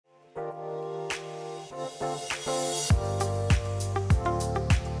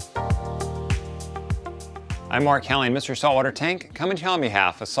I'm Mark Halling, Mr. Saltwater Tank, coming to you on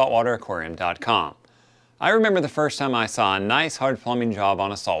behalf of SaltwaterAquarium.com. I remember the first time I saw a nice hard plumbing job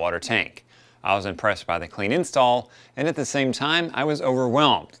on a saltwater tank. I was impressed by the clean install, and at the same time, I was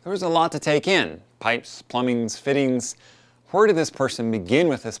overwhelmed. There was a lot to take in: pipes, plumbings, fittings. Where did this person begin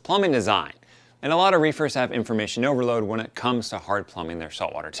with this plumbing design? And a lot of reefers have information overload when it comes to hard plumbing their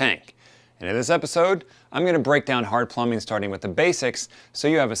saltwater tank. And in this episode, I'm going to break down hard plumbing starting with the basics so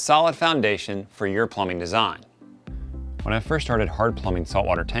you have a solid foundation for your plumbing design. When I first started hard plumbing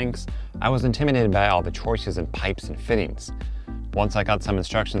saltwater tanks, I was intimidated by all the choices in pipes and fittings. Once I got some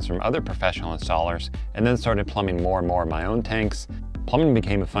instructions from other professional installers and then started plumbing more and more of my own tanks, plumbing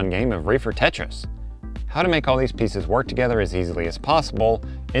became a fun game of reefer Tetris. How to make all these pieces work together as easily as possible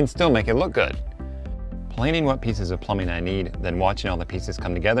and still make it look good. Planning what pieces of plumbing I need, then watching all the pieces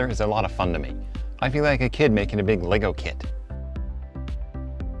come together is a lot of fun to me. I feel like a kid making a big Lego kit.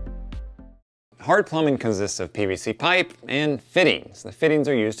 Hard plumbing consists of PVC pipe and fittings. The fittings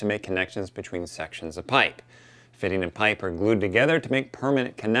are used to make connections between sections of pipe. Fitting and pipe are glued together to make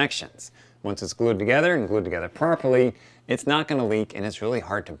permanent connections. Once it's glued together and glued together properly, it's not going to leak and it's really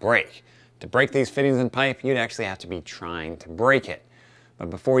hard to break. To break these fittings and pipe, you'd actually have to be trying to break it. But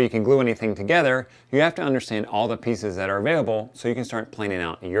before you can glue anything together, you have to understand all the pieces that are available so you can start planning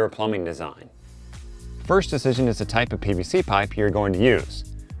out your plumbing design. First decision is the type of PVC pipe you're going to use.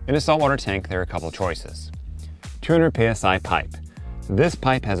 In a saltwater tank, there are a couple choices. 200 psi pipe. This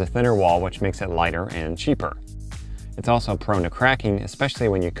pipe has a thinner wall, which makes it lighter and cheaper. It's also prone to cracking, especially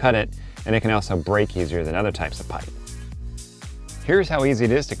when you cut it, and it can also break easier than other types of pipe. Here's how easy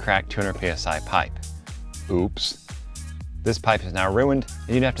it is to crack 200 psi pipe. Oops. This pipe is now ruined,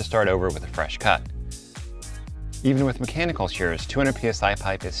 and you'd have to start over with a fresh cut. Even with mechanical shears, 200 psi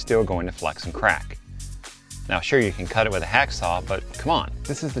pipe is still going to flex and crack. Now sure, you can cut it with a hacksaw, but come on,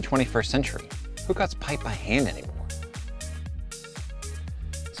 this is the 21st century. Who cuts pipe by hand anymore?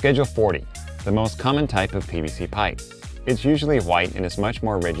 Schedule 40, the most common type of PVC pipe. It's usually white and is much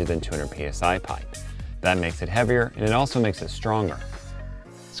more rigid than 200 psi pipe. That makes it heavier, and it also makes it stronger.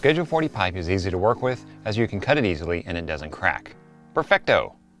 Schedule 40 pipe is easy to work with, as you can cut it easily and it doesn't crack.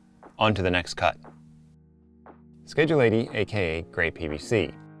 Perfecto! On to the next cut. Schedule 80, aka gray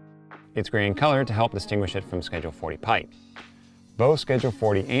PVC. It's gray in color to help distinguish it from Schedule 40 pipe. Both Schedule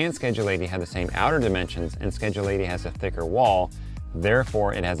 40 and Schedule 80 have the same outer dimensions, and Schedule 80 has a thicker wall,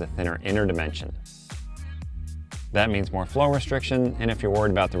 therefore it has a thinner inner dimension. That means more flow restriction, and if you're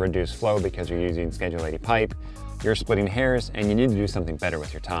worried about the reduced flow because you're using Schedule 80 pipe, you're splitting hairs and you need to do something better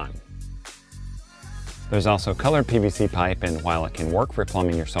with your time. There's also colored PVC pipe, and while it can work for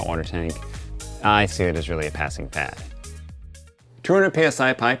plumbing your saltwater tank, I see it as really a passing fad. 200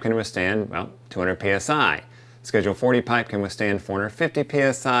 psi pipe can withstand, well, 200 psi. Schedule 40 pipe can withstand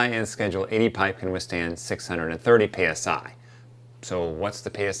 450 psi, and Schedule 80 pipe can withstand 630 psi. So what's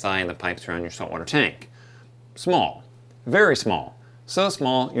the psi in the pipes around your saltwater tank? Small. Very small. So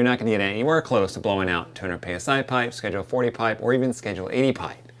small, you're not going to get anywhere close to blowing out 200 psi pipe, Schedule 40 pipe, or even Schedule 80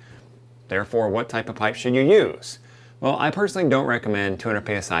 pipe. Therefore, what type of pipe should you use? Well, I personally don't recommend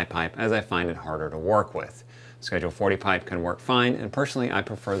 200 psi pipe, as I find it harder to work with. Schedule 40 pipe can work fine, and personally I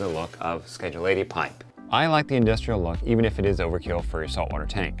prefer the look of Schedule 80 pipe. I like the industrial look even if it is overkill for your saltwater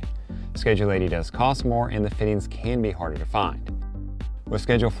tank. Schedule 80 does cost more, and the fittings can be harder to find. With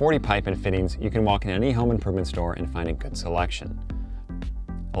Schedule 40 pipe and fittings, you can walk in any home improvement store and find a good selection.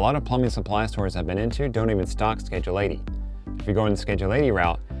 A lot of plumbing supply stores I've been into don't even stock Schedule 80. If you're going the Schedule 80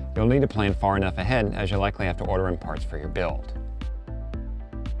 route, you'll need to plan far enough ahead, as you'll likely have to order in parts for your build.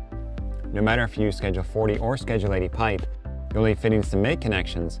 No matter if you use Schedule 40 or Schedule 80 pipe, you'll need fittings to make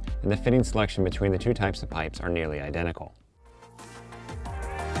connections, and the fitting selection between the two types of pipes are nearly identical.